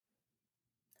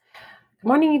Good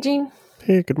morning, Eugene.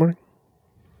 Hey, good morning.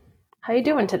 How you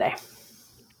doing today?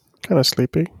 Kind of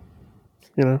sleepy,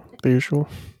 the usual.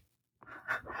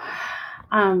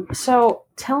 So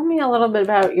tell me a little bit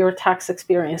about your tax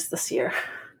experience this year.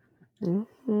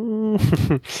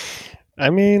 Mm. I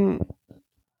mean,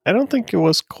 I don't think it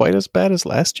was quite as bad as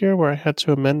last year where I had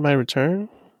to amend my return,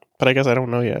 but I guess I don't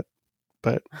know yet.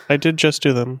 But I did just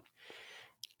do them,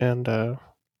 and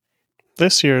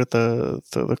this year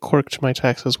the quirk to my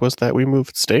taxes was that we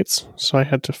moved states, so I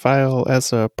had to file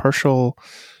as a partial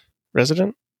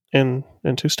resident in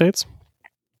two states.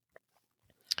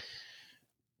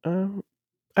 Um,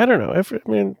 I don't know.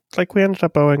 Like we ended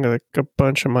up owing like a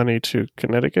bunch of money to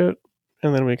Connecticut,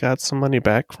 and then we got some money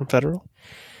back from federal.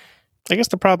 I guess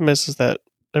the problem is that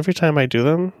every time I do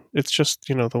them, it's just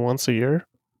the once a year,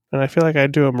 and I feel like I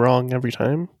do them wrong every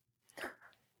time.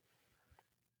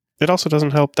 It also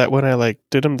doesn't help that when I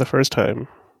did them the first time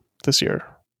this year,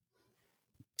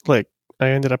 like I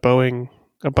ended up owing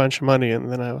a bunch of money,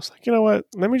 and then I was like, you know what?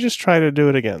 Let me just try to do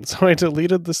it again. So I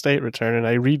deleted the state return and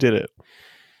I redid it,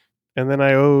 and then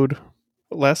I owed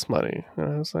less money,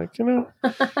 and I was like,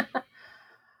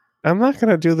 I'm not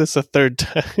gonna do this a third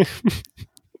time.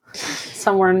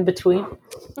 Somewhere in between.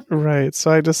 Right.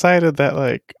 So I decided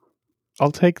that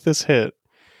I'll take this hit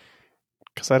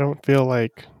because I don't feel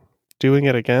like doing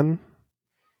it again.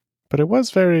 But it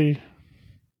was very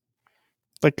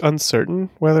uncertain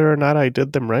whether or not I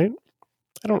did them right.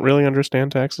 I don't really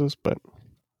understand taxes, but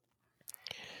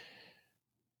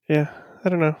yeah, I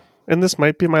don't know. And this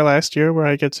might be my last year where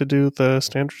I get to do the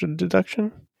standard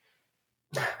deduction,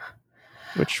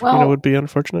 which would Well, be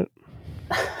unfortunate.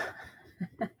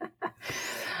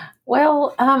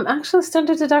 actually,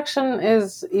 standard deduction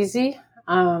is easy,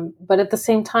 but at the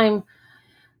same time,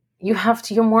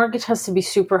 your mortgage has to be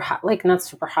super high, like not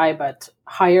super high, but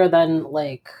higher than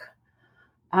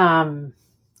um,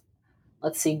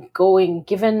 let's see, going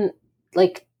given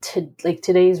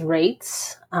today's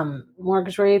rates,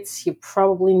 mortgage rates, you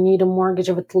probably need a mortgage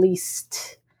of at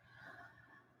least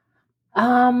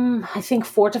I think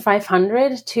 400 to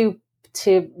 500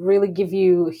 to really give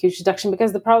you a huge deduction,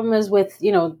 because the problem is with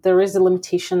there is a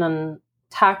limitation on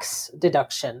tax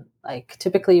deduction. Like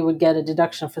typically you would get a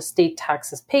deduction for state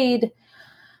taxes paid,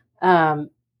 um,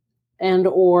 and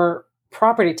or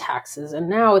property taxes, and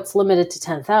now it's limited to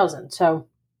 10,000. So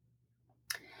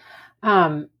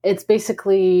it's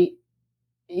basically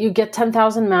you get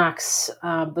 10,000 max,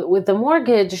 but with the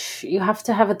mortgage, you have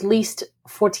to have at least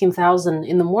 14,000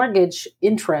 in the mortgage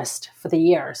interest for the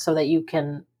year so that you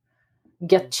can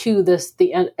get to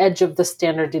the edge of the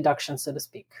standard deduction, so to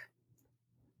speak.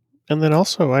 And then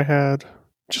also I had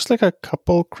just a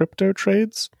couple crypto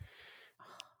trades,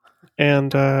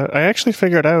 and I actually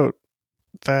figured out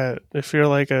that if you're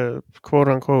a quote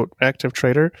unquote active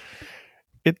trader,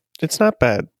 it's not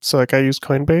bad. So I used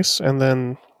Coinbase, and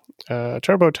then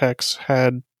TurboTax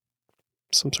had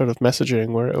some sort of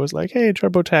messaging where it was like, hey,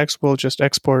 TurboTax will just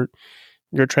export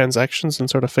your transactions and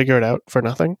sort of figure it out for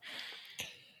nothing,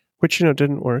 which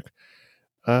didn't work.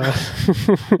 Uh,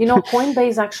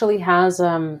 Coinbase actually has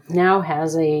now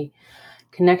has a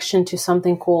connection to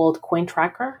something called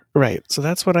CoinTracker. right. So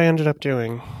that's what I ended up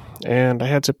doing, and I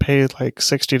had to pay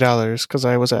 $60 because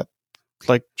I was at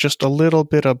just a little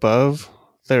bit above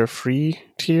their free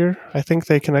tier. I think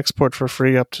they can export for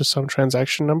free up to some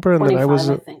transaction number, and then I 25, was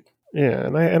I think. yeah,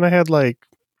 and I had like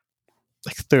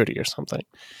 30 or something,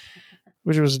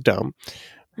 which was dumb.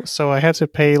 So I had to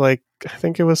pay I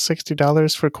think it was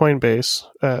 $60 for Coinbase.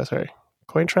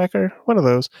 CoinTracker, one of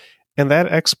those, and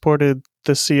that exported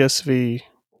the CSV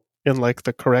in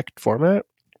the correct format.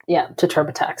 Yeah, to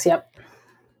TurboTax. Yep.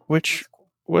 Which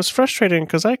was frustrating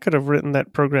because I could have written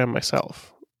that program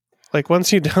myself.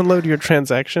 Once you download your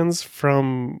transactions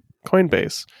from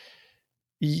Coinbase,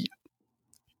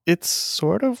 it's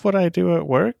sort of what I do at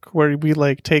work, where we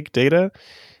take data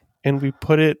and we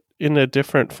put it in a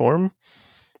different form.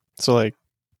 So I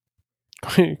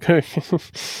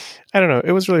don't know.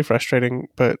 It was really frustrating,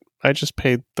 but I just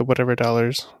paid the whatever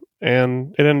dollars,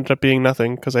 and it ended up being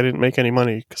nothing because I didn't make any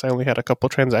money because I only had a couple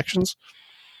transactions.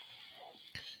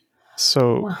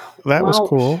 So that was Well,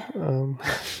 cool.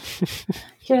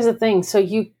 here's the thing. So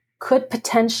you could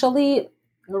potentially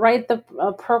write the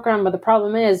program, but the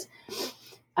problem is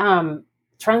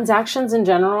transactions in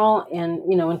general and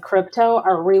in crypto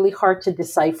are really hard to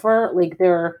decipher.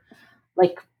 They're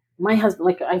like my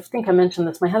husband, I think I mentioned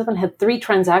this. My husband had 3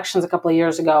 transactions a couple of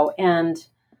years ago, and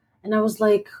I was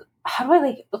like, how do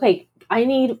I okay, I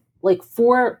need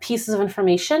 4 pieces of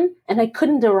information, and I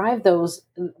couldn't derive those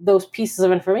pieces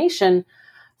of information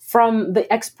from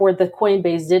the export that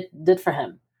Coinbase did for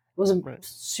him. It was Right.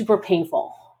 super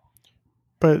painful.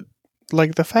 But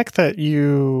like the fact that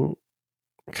you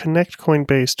connect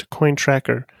Coinbase to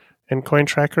CoinTracker and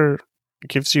CoinTracker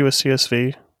gives you a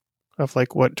CSV of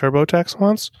like what TurboTax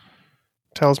wants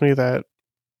tells me that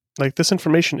like this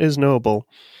information is knowable,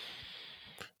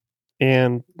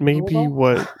 and maybe Knowable?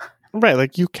 what right,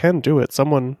 like you can do it.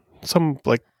 Some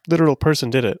like literal person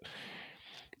did it.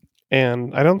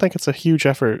 And I don't think it's a huge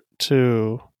effort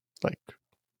to like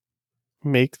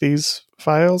make these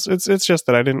files. It's just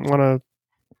that I didn't want to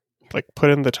like put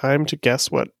in the time to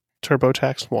guess what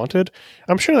TurboTax wanted.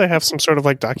 I'm sure they have some sort of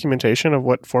like documentation of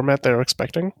what format they're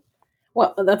expecting.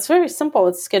 Well, that's very simple.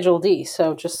 It's Schedule D.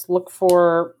 So just look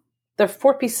for there are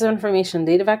 4 pieces of information: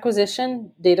 date of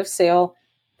acquisition, date of sale,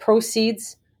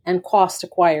 proceeds, and cost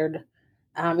acquired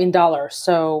in dollars.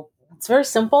 So it's very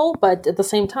simple, but at the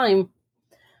same time,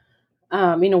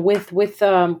 with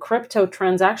crypto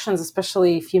transactions,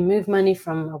 especially if you move money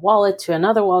from a wallet to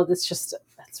another wallet,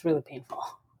 it's really painful.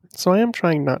 So I am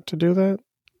trying not to do that.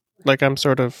 Like I'm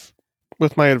sort of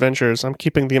with my adventures, I'm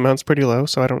keeping the amounts pretty low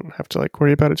so I don't have to like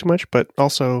worry about it too much, but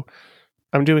also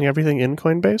I'm doing everything in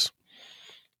Coinbase.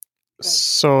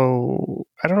 So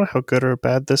I don't know how good or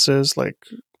bad this is. Like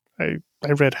I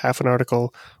read half an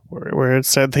article where it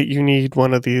said that you need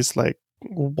one of these like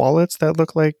wallets that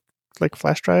look like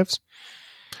flash drives,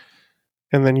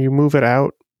 and then you move it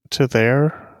out to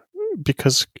there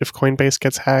because if Coinbase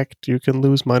gets hacked, you can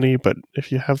lose money, but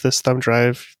if you have this thumb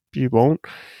drive, you won't.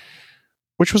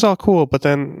 Which was all cool, but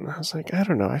then I was like, I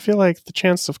don't know. I feel like the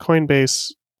chance of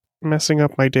Coinbase messing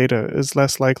up my data is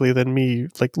less likely than me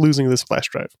like losing this flash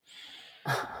drive.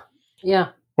 Yeah.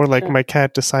 Or like Sure. my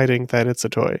cat deciding that it's a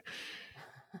toy.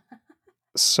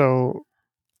 So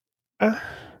I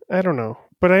don't know,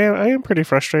 but I am pretty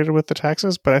frustrated with the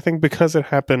taxes. But I think because it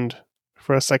happened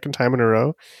for a second time in a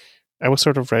row, I was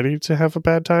sort of ready to have a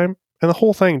bad time, and the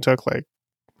whole thing took like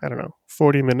I don't know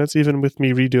 40 minutes, even with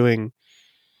me redoing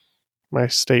my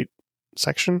state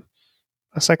section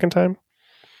a second time.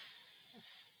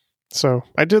 So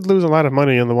I did lose a lot of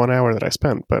money in the 1 hour that I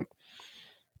spent, but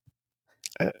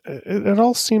it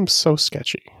all seems so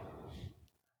sketchy.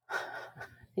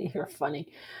 You're funny.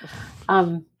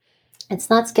 Um, it's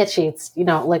not sketchy. It's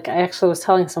like I actually was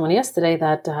telling someone yesterday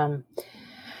that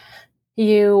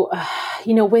you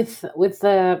with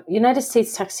the United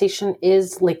States taxation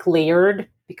is like layered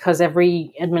because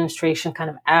every administration kind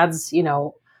of adds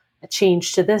a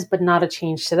change to this but not a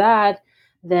change to that.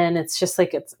 Then it's just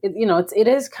like it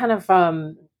is kind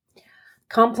of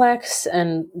complex,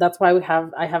 and that's why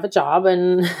I have a job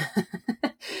and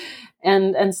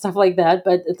and stuff like that.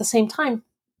 But at the same time,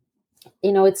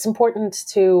 it's important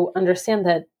to understand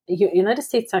that United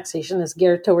States taxation is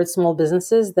geared towards small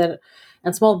businesses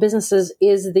and small businesses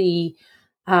is the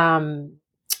um,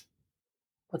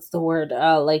 what's the word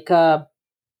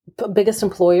biggest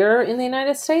employer in the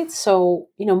United States. So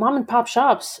mom and pop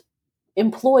shops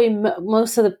employ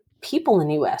most of the people in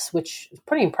the U.S., which is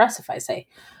pretty impressive, I say.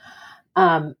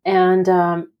 And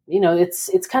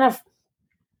it's kind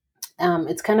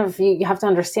of you have to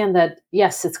understand that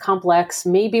yes, it's complex.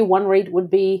 Maybe one rate would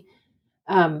be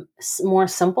more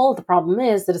simple. The problem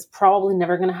is that it's probably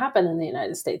never going to happen in the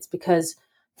United States because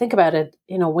think about it.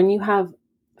 When you have,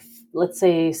 let's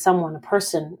say, a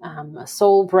person, a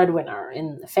sole breadwinner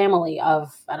in a family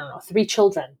of, I don't know, 3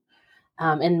 children,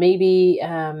 and maybe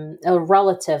a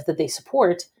relative that they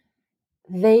support,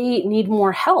 they need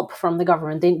more help from the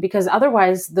government because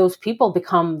otherwise those people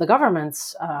become the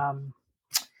government's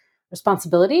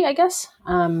responsibility, I guess.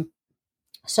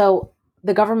 So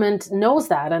the government knows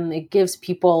that, and it gives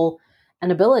people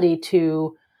an ability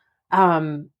to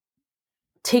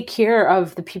take care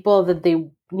of the people that they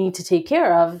need to take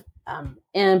care of,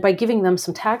 and by giving them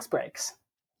some tax breaks.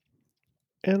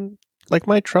 And like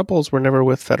my troubles were never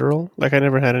with federal. Like I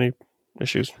never had any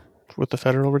issues with the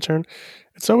federal return.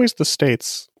 It's always the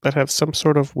states that have some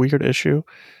sort of weird issue.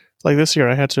 Like this year,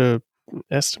 I had to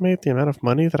estimate the amount of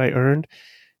money that I earned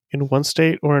in one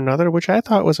state or another, which I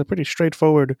thought was a pretty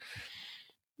straightforward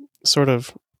sort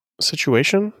of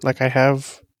situation. Like I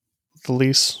have the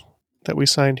lease that we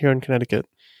signed here in Connecticut.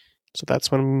 So that's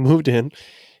when we moved in.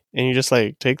 And you just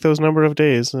like take those number of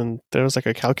days, and there was like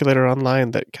a calculator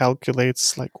online that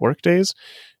calculates like work days.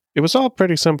 It was all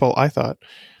pretty simple, I thought.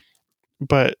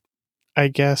 But I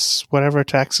guess whatever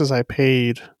taxes I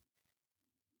paid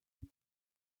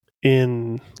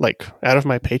in like out of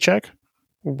my paycheck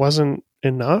wasn't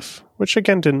enough, which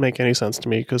again didn't make any sense to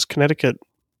me because Connecticut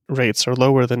rates are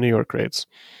lower than New York rates.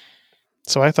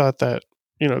 So I thought that,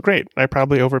 great, I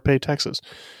probably overpaid taxes.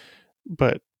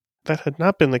 But that had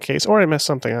not been the case, or I messed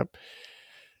something up.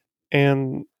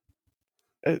 And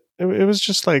it was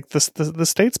just like the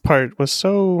state's part was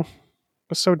so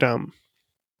dumb.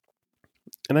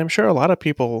 And I'm sure a lot of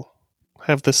people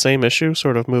have the same issue,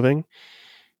 sort of moving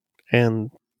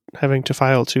and having to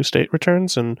file 2 state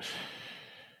returns. And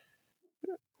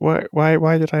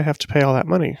why did I have to pay all that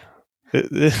money?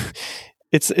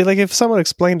 It's like if someone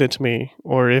explained it to me,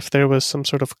 or if there was some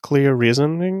sort of clear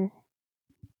reasoning.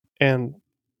 And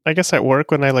I guess at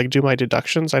work when I like do my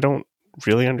deductions, I don't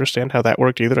really understand how that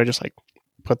worked either. I just like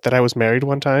put that I was married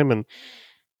one time, and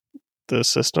the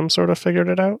system sort of figured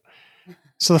it out.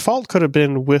 So the fault could have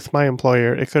been with my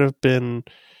employer. It could have been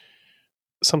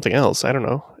something else. I don't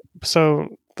know.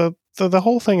 So the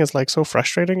whole thing is like so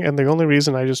frustrating, and the only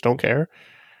reason I just don't care,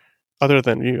 other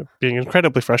than you being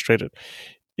incredibly frustrated,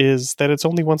 is that it's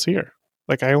only once a year.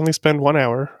 Like I only spend 1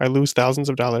 hour, I lose thousands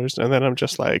of dollars, and then I'm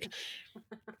just like,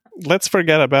 let's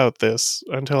forget about this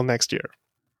until next year.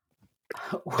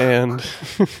 And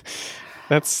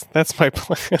that's my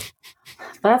plan.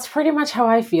 That's pretty much how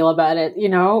I feel about it.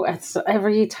 It's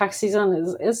every tax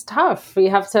season is tough. You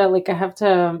have to I have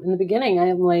to, in the beginning,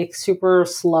 I'm like super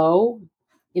slow,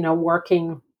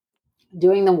 working,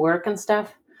 doing the work and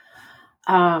stuff.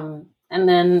 And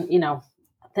then,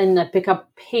 then I pick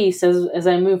up pace as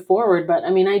I move forward. But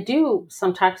I mean, I do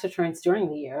some tax returns during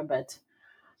the year, but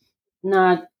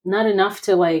not enough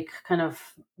to like kind of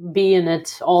be in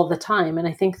it all the time. And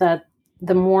I think that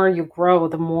the more you grow,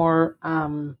 the more,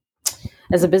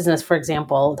 as a business, for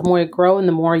example, the more you grow and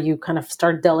the more you kind of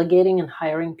start delegating and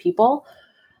hiring people,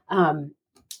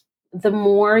 the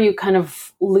more you kind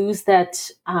of lose that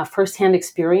firsthand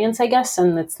experience, I guess.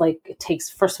 And it's like,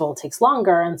 first of all, it takes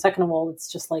longer. And second of all,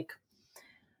 it's just like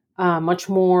much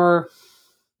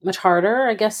harder,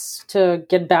 I guess, to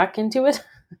get back into it.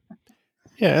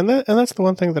 Yeah, and that's the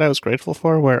one thing that I was grateful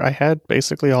for, where I had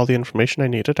basically all the information I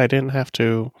needed. I didn't have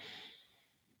to,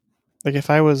 like, if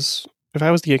I was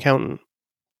the accountant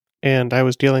and I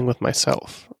was dealing with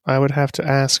myself, I would have to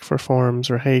ask for forms,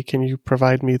 or hey, can you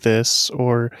provide me this,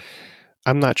 or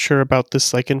I'm not sure about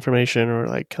this like information, or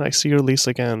like, can I see your lease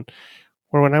again?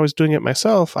 Or when I was doing it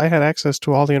myself, I had access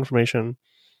to all the information,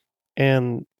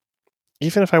 and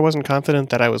even if I wasn't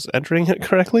confident that I was entering it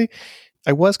correctly,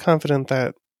 I was confident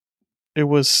that it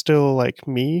was still like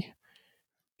me,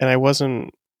 and I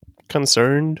wasn't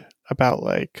concerned about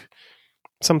like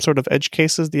some sort of edge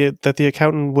cases that the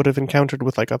accountant would have encountered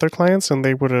with like other clients, and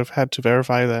they would have had to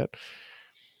verify that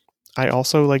I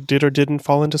also like did or didn't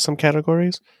fall into some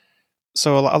categories.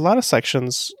 So a lot of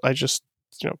sections I just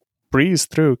breezed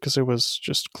through because it was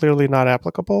just clearly not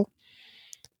applicable.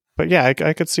 But yeah,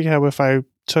 I could see how if I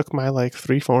took my like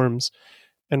 3 forms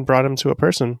and brought them to a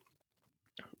person,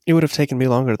 it would have taken me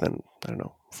longer than, I don't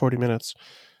know, 40 minutes.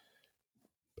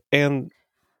 And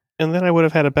then I would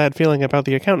have had a bad feeling about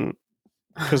the accountant.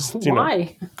 Because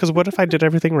why? Because what if I did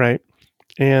everything right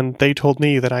and they told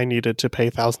me that I needed to pay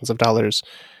thousands of dollars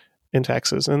in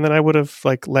taxes, and then I would have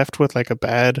like left with like a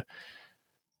bad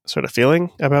sort of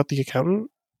feeling about the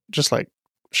accountant, just like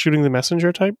shooting the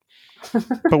messenger type.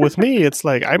 But with me, it's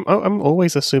like I'm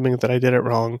always assuming that I did it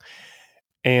wrong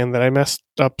and that I messed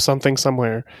up something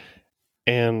somewhere,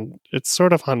 and it's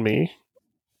sort of on me.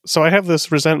 So I have this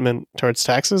resentment towards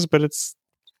taxes, but it's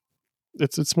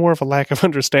more of a lack of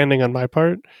understanding on my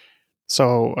part.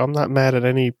 So I'm not mad at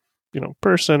any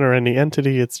person or any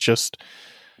entity. It's just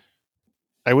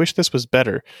I wish this was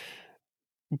better,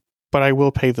 but I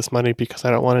will pay this money because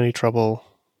I don't want any trouble.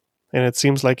 And it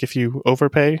seems like if you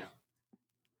overpay,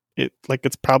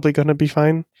 it's probably going to be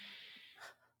fine.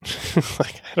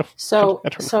 Like I don't know.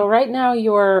 So right now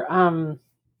you're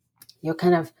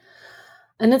kind of,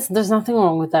 and there's nothing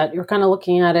wrong with that. You're kind of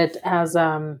looking at it as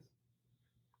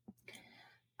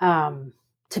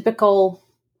typical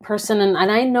person,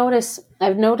 and I've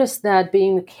noticed that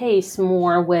being the case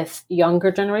more with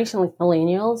younger generation, like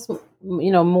millennials,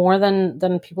 more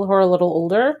than people who are a little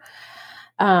older.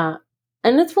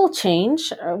 And it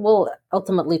will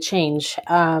ultimately change,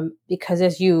 because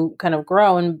as you kind of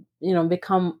grow and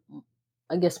become,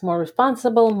 I guess, more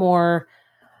responsible, more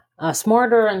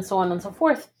smarter, and so on and so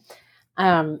forth,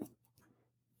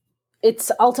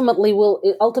 it ultimately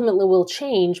will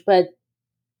change. But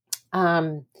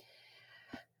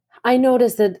I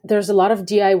noticed that there's a lot of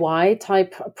DIY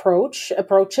type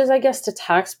approaches, I guess, to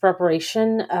tax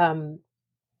preparation.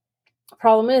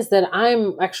 Problem is that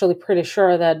I'm actually pretty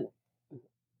sure that,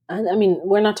 I mean,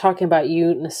 we're not talking about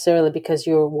you necessarily because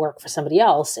you work for somebody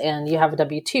else and you have a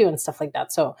W-2 and stuff like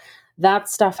that. So that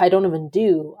stuff I don't even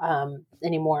do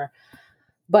anymore.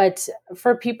 But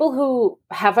for people who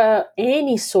have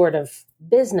any sort of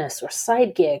business or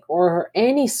side gig or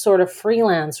any sort of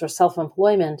freelance or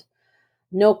self-employment,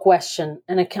 no question,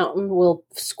 an accountant will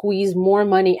squeeze more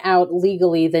money out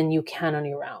legally than you can on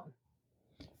your own.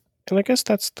 And I guess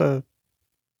that's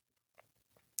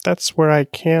where I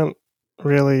can't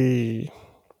really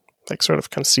like sort of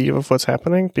conceive of what's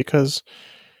happening, because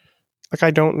like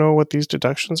I don't know what these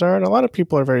deductions are, and a lot of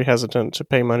people are very hesitant to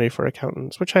pay money for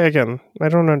accountants, which I don't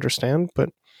understand, but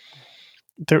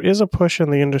there is a push in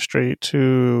the industry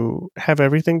to have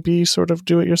everything be sort of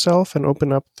do it yourself and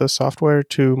open up the software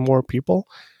to more people,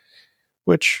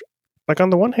 which like on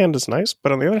the one hand is nice,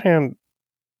 but on the other hand,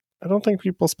 I don't think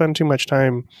people spend too much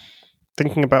time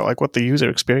thinking about like what the user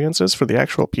experience is for the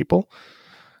actual people.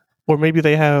 Or maybe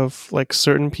they have like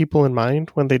certain people in mind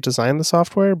when they design the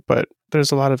software, but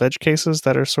there's a lot of edge cases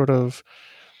that are sort of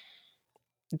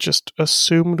just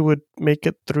assumed would make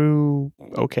it through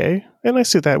okay. And I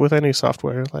see that with any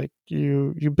software. Like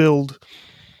you build,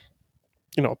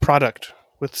 a product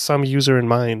with some user in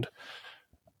mind,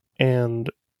 and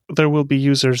there will be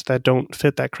users that don't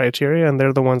fit that criteria, and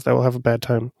they're the ones that will have a bad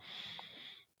time.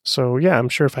 So yeah, I'm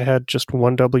sure if I had just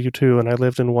one W-2 and I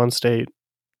lived in one state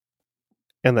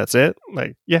and that's it,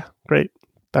 like, yeah, great.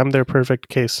 I'm their perfect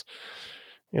case.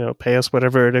 Pay us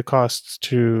whatever it costs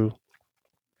to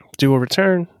do a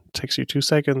return. It takes you 2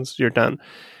 seconds, you're done.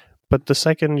 But the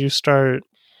second you start,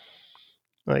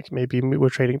 like maybe we're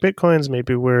trading Bitcoins,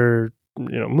 maybe we're,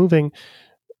 moving,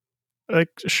 like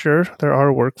sure, there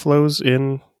are workflows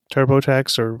in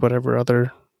TurboTax or whatever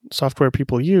other software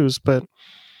people use, but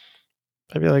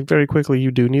I feel like very quickly you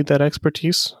do need that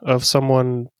expertise of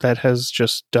someone that has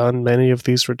just done many of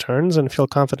these returns and feel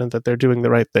confident that they're doing the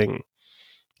right thing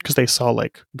because they saw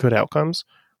like good outcomes.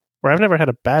 Where I've never had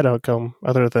a bad outcome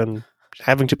other than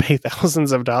having to pay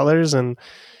thousands of dollars and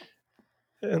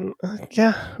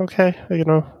yeah, okay,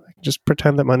 just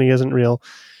pretend that money isn't real.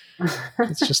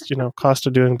 It's just, cost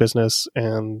of doing business,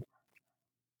 and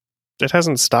it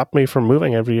hasn't stopped me from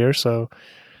moving every year, so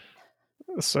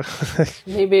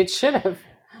maybe it should have.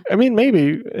 I mean,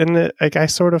 maybe, and I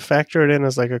sort of factor it in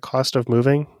as like a cost of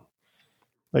moving.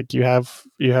 Like you have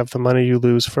the money you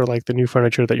lose for like the new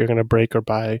furniture that you're going to break or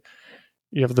buy.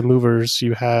 You have the movers,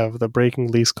 you have the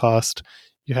breaking lease cost,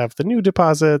 you have the new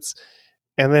deposits,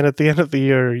 and then at the end of the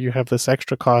year, you have this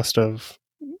extra cost of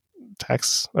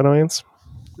tax annoyance,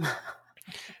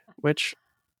 which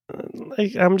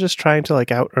I'm just trying to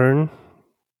like out earn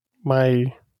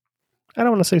my. I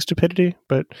don't want to say stupidity,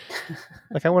 but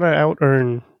like I want to out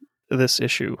earn this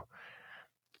issue.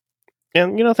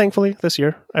 And, thankfully this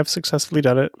year I've successfully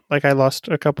done it. Like I lost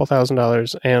a couple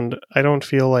 $1,000s, and I don't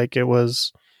feel like it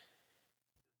was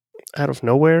out of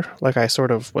nowhere. Like I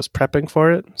sort of was prepping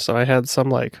for it. So I had some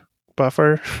like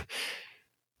buffer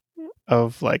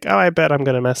of like, oh, I bet I'm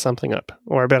going to mess something up,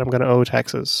 or I bet I'm going to owe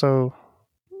taxes. So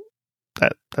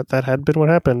that had been what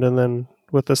happened. And then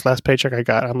with this last paycheck I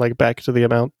got, I'm like back to the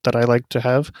amount that I like to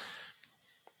have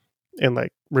in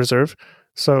like reserve.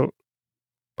 So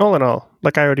all in all,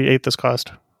 like I already ate this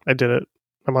cost. I did it.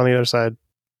 I'm on the other side.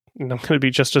 And I'm going to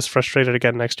be just as frustrated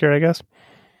again next year, I guess.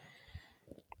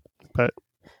 But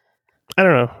I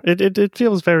don't know. It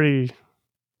feels very,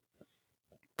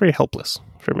 very helpless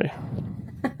for me.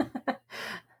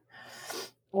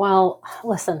 Well,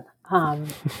 listen,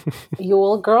 you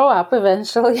will grow up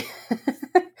eventually.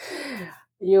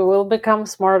 You will become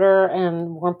smarter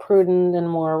and more prudent and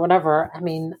more whatever. I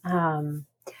mean,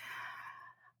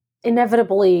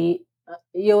 inevitably,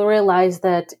 you'll realize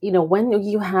that, when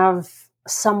you have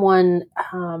someone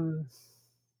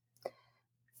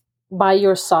by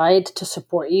your side to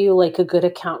support you, like a good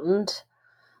accountant,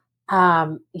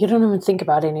 you don't even think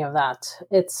about any of that.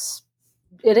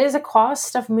 It is a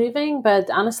cost of moving, but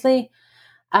honestly,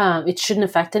 it shouldn't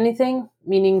affect anything.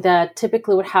 Meaning that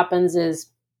typically what happens is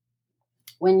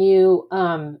when you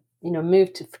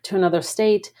move to another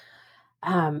state,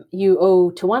 you owe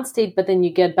to one state, but then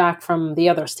you get back from the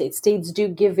other state. States do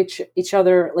give each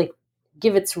other, like,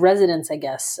 give its residents, I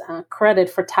guess, credit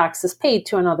for taxes paid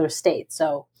to another state.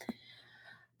 So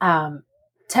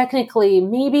technically,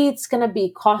 maybe it's going to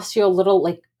cost you a little,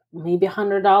 like maybe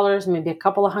 $100, maybe a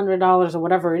couple of $100 or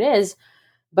whatever it is.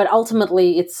 But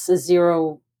ultimately, it's a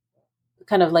zero,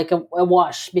 kind of like a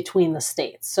wash between the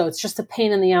states. So it's just a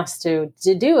pain in the ass to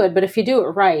do it. But if you do it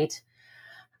right,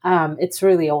 it's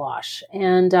really a wash.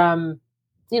 And,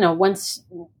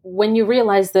 when you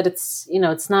realize that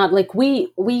it's not like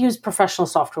we use professional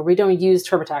software. We don't use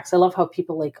TurboTax. I love how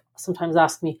people like sometimes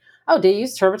ask me, oh, do you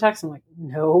use TurboTax? I'm like,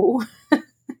 no.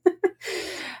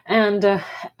 And,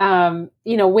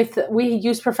 we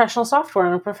use professional software,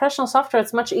 and in professional software,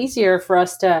 it's much easier for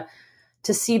us to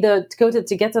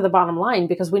get to the bottom line,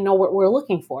 because we know what we're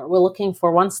looking for. We're looking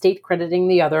for one state crediting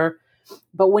the other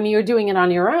But when you're doing it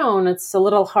on your own, it's a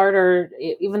little harder,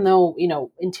 even though,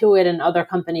 Intuit and other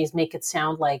companies make it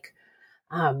sound like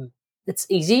it's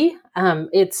easy.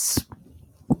 It's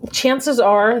chances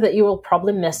are that you will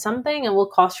probably miss something and will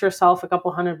cost yourself a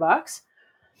couple $100.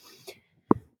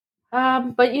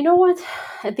 But you know what?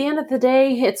 At the end of the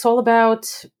day, it's all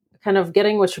about kind of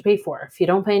getting what you pay for. If you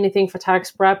don't pay anything for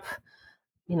tax prep,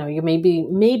 you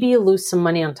maybe lose some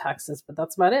money on taxes, but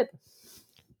that's about it.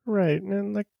 Right.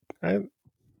 And like,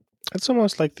 it's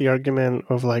almost like the argument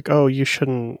of like, oh, you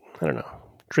shouldn't, I don't know,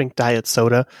 drink diet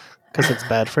soda because it's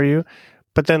bad for you.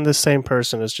 But then this same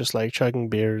person is just like chugging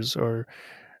beers or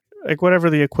like whatever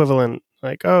the equivalent,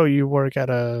 like, oh, you work at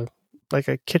a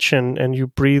kitchen and you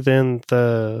breathe in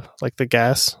the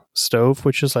gas stove,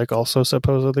 which is like also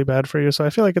supposedly bad for you. So I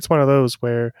feel like it's one of those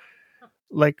where,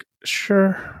 like,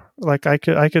 sure, like I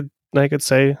could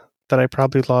say that I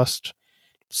probably lost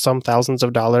some thousands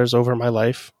of dollars over my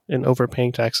life in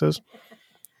overpaying taxes.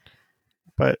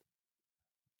 But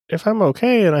if I'm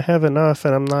okay and I have enough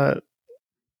and I'm not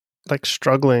like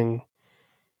struggling,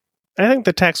 I think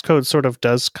the tax code sort of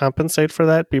does compensate for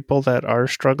that. People that are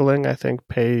struggling, I think,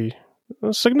 pay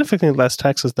significantly less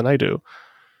taxes than I do.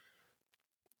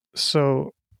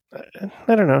 So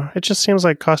I don't know. It just seems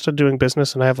like cost of doing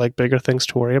business and I have like bigger things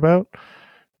to worry about.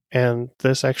 And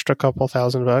this extra couple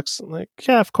 $1,000, like,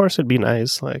 yeah, of course it'd be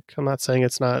nice. Like, I'm not saying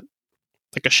it's not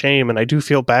like a shame. And I do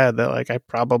feel bad that like I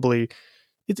probably,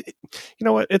 you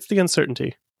know what? It's the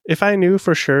uncertainty. If I knew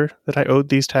for sure that I owed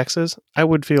these taxes, I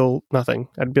would feel nothing.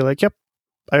 I'd be like, yep,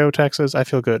 I owe taxes. I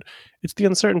feel good. It's the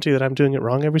uncertainty that I'm doing it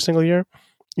wrong every single year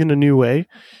in a new way.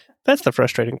 That's the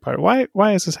frustrating part. Why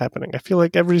is this happening? I feel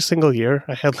like every single year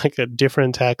I had like a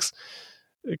different tax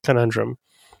conundrum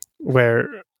where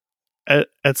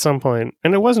at some point,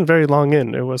 and it wasn't very long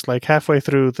in, it was like halfway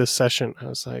through this session, I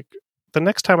was like, the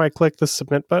next time I click the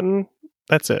submit button,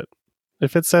 that's it.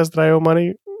 If it says that I owe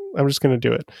money, I'm just going to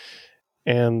do it.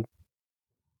 And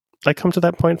I come to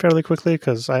that point fairly quickly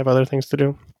because I have other things to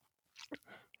do.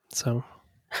 So.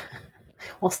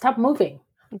 Well, stop moving.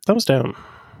 Thumbs down.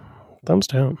 Thumbs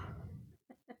down.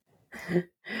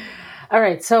 All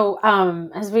right. So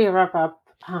as we wrap up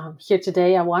here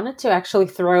today, I wanted to actually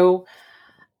throw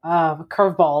a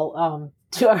curveball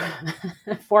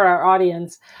for our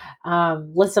audience,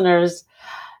 listeners,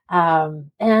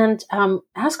 and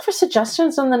ask for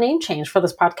suggestions on the name change for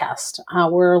this podcast.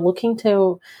 We're looking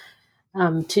to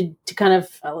kind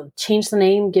of change the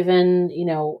name, given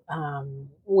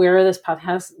where this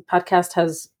podcast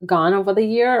has gone over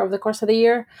the course of the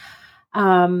year.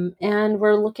 And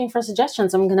we're looking for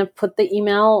suggestions. I'm going to put the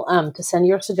email to send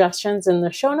your suggestions in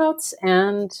the show notes,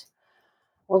 and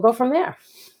we'll go from there.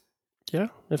 Yeah.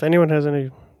 If anyone has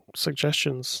any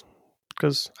suggestions,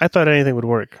 because I thought anything would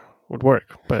work,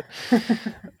 but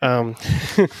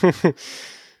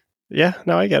yeah,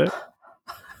 no, I get it.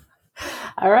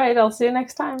 All right. I'll see you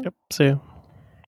next time. Yep. See you.